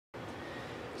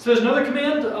So there's another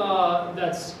command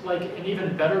that's like an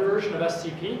even better version of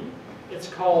SCP. It's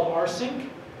called rsync.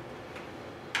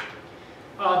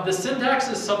 The syntax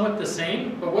is somewhat the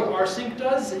same, but what rsync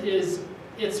does is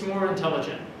it's more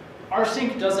intelligent.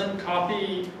 Rsync doesn't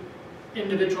copy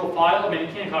individual files. I mean,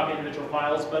 it can copy individual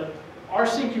files, but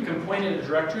rsync you can point at a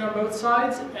directory on both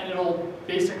sides, and it'll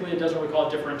basically, it does what we call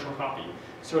a differential copy.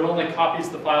 So it only copies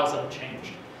the files that have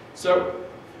changed. So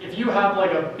if you have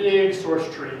like a big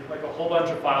source tree, like a whole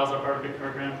bunch of files that are part of a big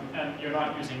program, and you're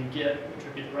not using Git, which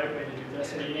would be the right way to do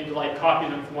this, but you need to like copy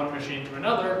them from one machine to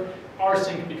another,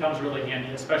 rsync becomes really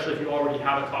handy, especially if you already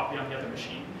have a copy on the other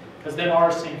machine. Because then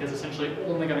rsync is essentially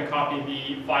only going to copy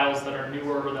the files that are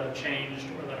newer, or that have changed,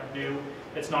 or that are new.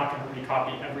 It's not going to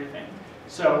recopy everything.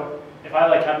 So if I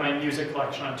like had my music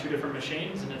collection on 2 different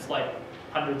machines, and it's like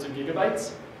hundreds of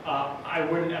gigabytes, I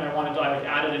wouldn't, and I wanted to, I like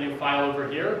added a new file over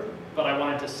here, but I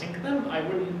wanted to sync them, I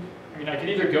mean, I could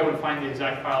either go and find the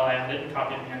exact file I added and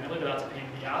copy it manually, but that's a pain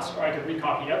in the ass, or I could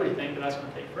recopy everything, but that's going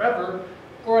to take forever,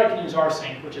 or I can use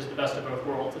rsync, which is the best of both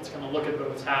worlds. It's going to look at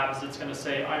both tabs, it's going to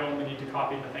say, I only need to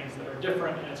copy the things that are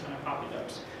different, and it's going to copy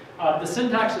those. The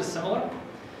syntax is similar,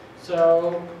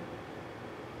 so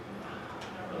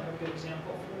I don't really have a good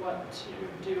example for what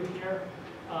to do here.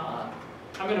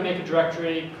 I'm going to make a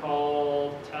directory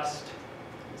called test,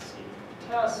 let's see,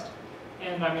 test,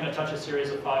 and I'm going to touch a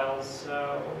series of files,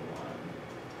 so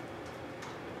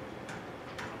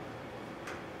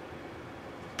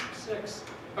 1, 6.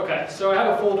 Okay, so I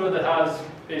have a folder that has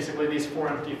basically these 4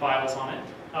 empty files on it.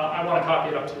 I want to copy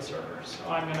it up to the server, so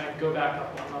I'm going to go back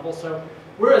up 1 level. So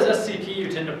whereas SCP,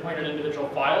 you tend to point at individual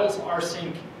files,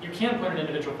 rsync, you can point at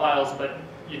individual files, but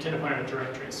you tend to point at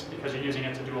directories because you're using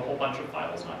it to do a whole bunch of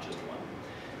files, not just one.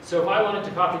 So if I wanted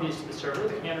to copy these to the server,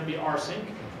 the command would be rsync.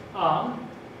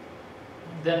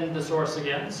 Then the source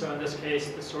again, so in this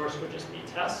case the source would just be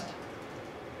test.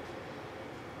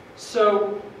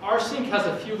 So rsync has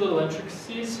a few little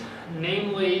intricacies,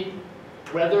 namely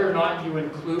whether or not you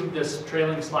include this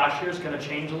trailing slash here is going to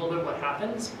change a little bit what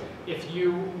happens. If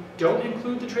you don't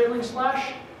include the trailing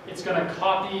slash, it's going to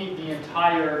copy the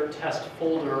entire test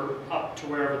folder up to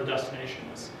wherever the destination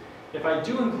is. If I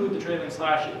do include the trailing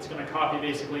slash, it's going to copy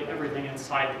basically everything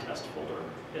inside the test folder,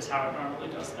 is how it normally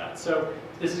does that. So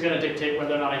this is going to dictate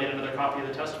whether or not I get another copy of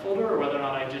the test folder, or whether or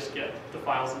not I just get the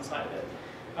files inside of it.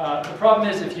 The problem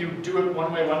is if you do it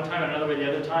one way one time and another way the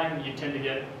other time, you tend to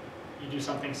get, you do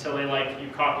something silly like you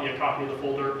copy a copy of the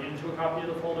folder into a copy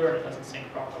of the folder, and it doesn't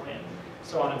sync properly, and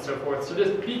so on and so forth. So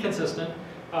just be consistent.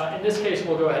 In this case,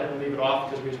 we'll go ahead and leave it off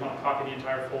because we just want to copy the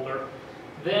entire folder.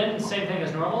 Then, same thing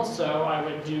as normal, so I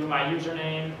would do my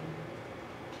username,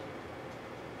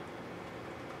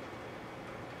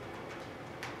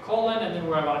 colon, and then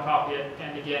where I want to copy it,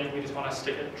 and again, we just want to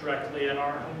stick it directly in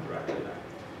our home directory there.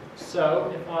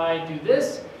 So if I do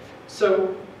this,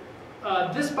 so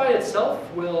this by itself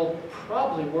will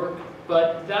probably work,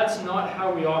 but that's not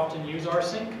how we often use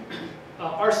rsync.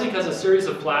 Rsync has a series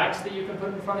of flags that you can put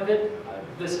in front of it.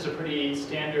 This is a pretty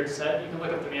standard set. You can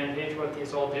look up the man page what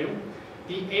these all do.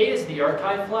 The A is the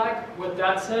archive flag. What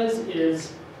that says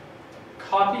is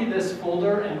copy this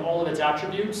folder and all of its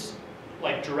attributes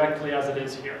like directly as it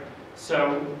is here.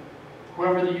 So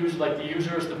whoever the user, like the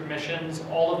users, the permissions,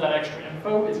 all of that extra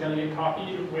info is going to get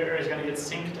copied, where is going to get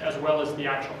synced as well as the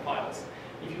actual files.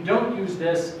 If you don't use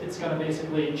this, it's going to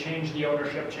basically change the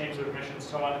ownership, change the permissions,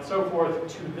 so on and so forth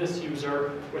to this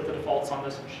user with the defaults on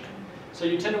this machine. So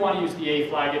you tend to want to use the A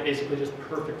flag. It basically just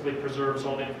perfectly preserves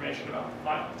all the information about the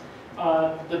file.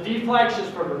 The V flag is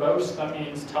just for verbose. That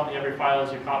means tell me every file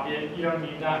as you copy it. You don't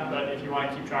need that, but if you want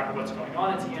to keep track of what's going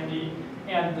on, it's handy.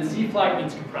 And the Z flag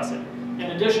means compress it.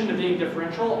 In addition to being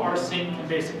differential, rsync can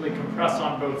basically compress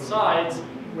on both sides,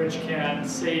 which can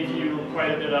save you quite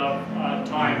a bit of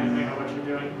time depending on what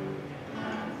you're doing.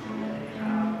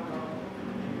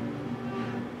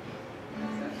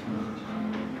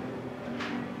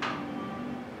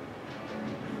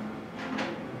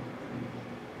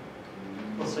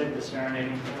 We'll save the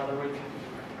serenading for another week.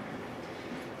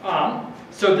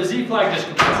 So the Z flag just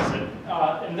compresses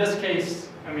it. In this case,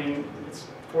 I mean, it's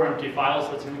 4 empty files,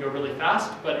 so it's going to go really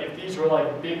fast. But if these were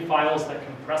like big files that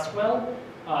compress well,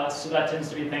 so that tends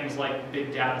to be things like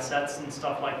big data sets and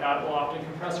stuff like that will often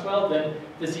compress well, then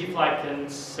the Z flag can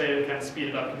speed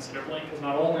it up considerably, because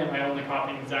not only am I only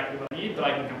copying exactly what I need, but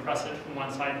I can compress it from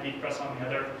one side and decompress on the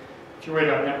other. If you're worried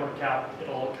about network cap,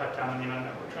 it'll cut down on the amount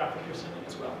of network traffic you're sending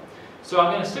as well. So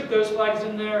I'm going to stick those flags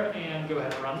in there and go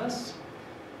ahead and run this.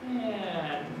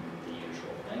 And the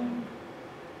usual thing.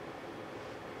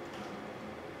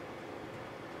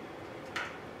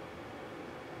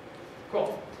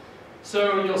 Cool.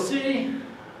 So you'll see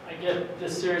I get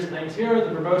this series of things here.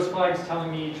 The verbose flag is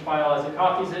telling me each file as it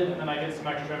copies it, and then I get some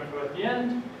extra info at the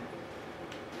end.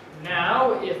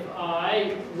 Now, if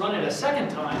I run it a second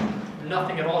time,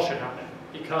 nothing at all should happen,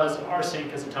 because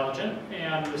rsync is intelligent,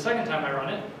 and the second time I run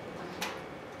it,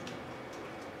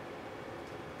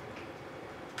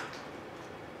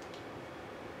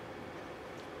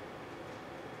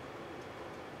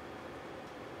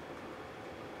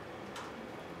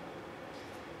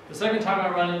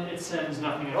 it sends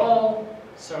nothing at all,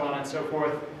 so on and so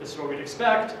forth. This is what we'd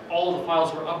expect. All of the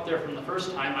files were up there from the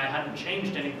first time. I hadn't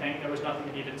changed anything. There was nothing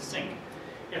that needed to sync.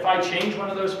 If I change one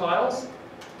of those files,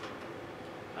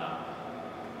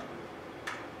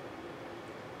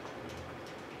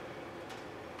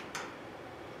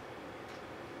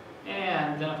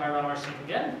 and then if I run rsync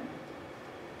again,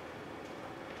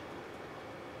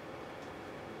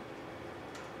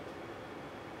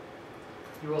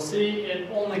 you will see it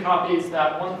only copies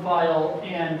that one file,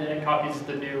 and then it copies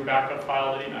the new backup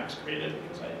file that Emacs created,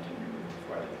 because I didn't remove it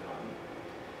before I did the copy.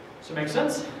 So make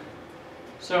sense?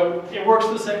 So it works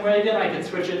the same way again. I can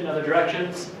switch it in other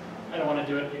directions. I don't want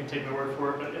to do it, you can take my word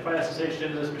for it, but if I SSH'd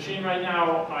into this machine right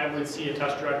now, I would see a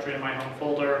test directory in my home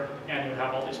folder, and it would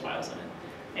have all these files in it.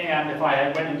 And if I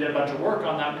went and did a bunch of work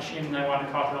on that machine and I wanted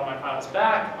to copy all my files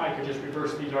back, I could just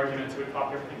reverse these arguments, it would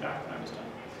copy everything back when I was done.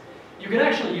 You can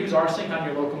actually use rsync on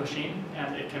your local machine,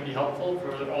 and it can be helpful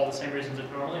for all the same reasons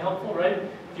it's normally helpful, right?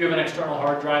 If you have an external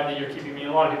hard drive that you're keeping,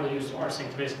 a lot of people use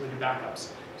rsync to basically do backups.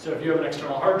 So if you have an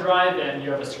external hard drive and you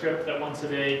have a script that once a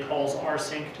day calls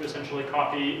rsync to essentially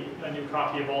copy a new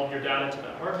copy of all of your data to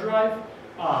that hard drive,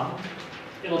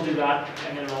 it'll do that,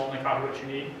 and then it'll only copy what you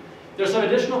need. There's some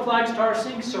additional flags to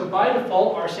rsync, so by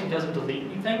default, rsync doesn't delete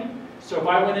anything. So if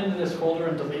I went into this folder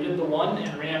and deleted the one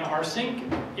and ran rsync,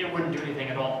 it wouldn't do anything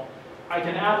at all. I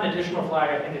can add an additional flag,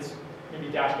 I think it's maybe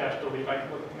 --delete. I can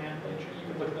look at the man page, or you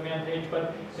can look at the man page,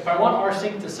 but if I want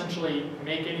rsync to essentially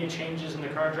make any changes in the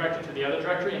current directory to the other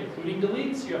directory, including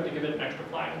deletes, you have to give it an extra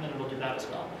flag, and then it'll do that as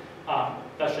well.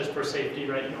 That's just for safety,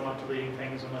 right? You don't want deleting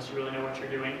things unless you really know what you're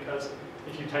doing, because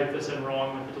if you type this in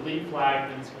wrong with the delete flag,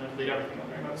 then it's going to delete everything on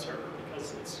the remote server,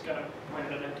 because it's going to point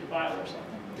at an empty file or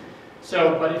something.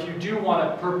 So, but if you do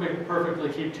want to perfectly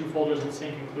keep two folders in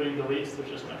sync, including deletes, there's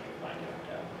just an extra flag you have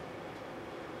to have.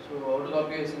 So how to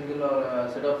copy a single or a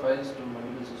set of files to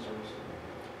multiple systems?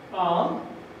 I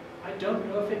don't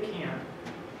know if it can.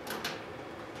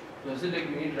 So is it like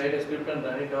you need to write a script and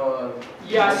run it, or?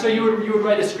 Yeah, so you would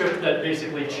write a script that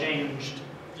basically changed.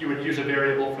 You would use a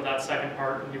variable for that second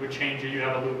part, and you would change it. You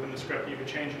have a loop in the script. You would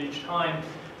change it each time.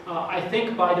 I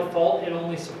think by default it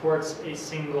only supports a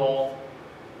single.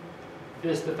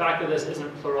 The fact that this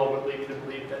isn't plural would lead me to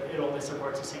believe that it only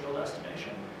supports a single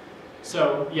destination.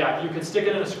 So yeah, you could stick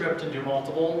it in a script and do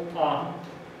multiple.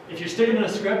 If you stick it in a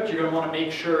script, you're going to want to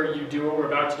make sure you do what we're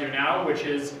about to do now, which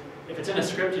is, if it's in a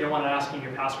script, you don't want it asking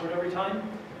your password every time.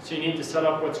 So you need to set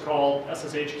up what's called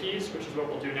SSH keys, which is what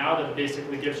we'll do now, that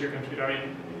basically gives your computer,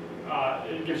 you've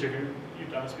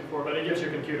done this before, but it gives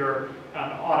your computer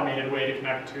an automated way to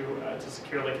connect to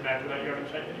securely connect without you having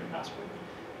to type in your password.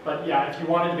 But yeah, if you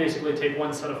wanted to basically take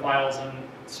one set of files and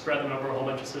spread them over a whole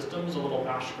bunch of systems, a little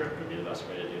bash script would be the best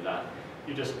way to do that.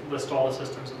 You just list all the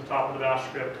systems at the top of the bash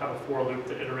script, have a for loop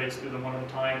that iterates through them one at a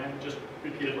time, and just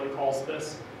repeatedly calls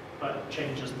this, but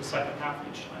changes the second half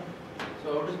each time.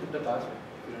 So how to skip the password?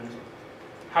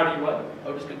 How do you what?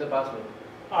 How to skip the password?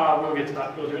 We'll get to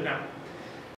that. We'll do it now.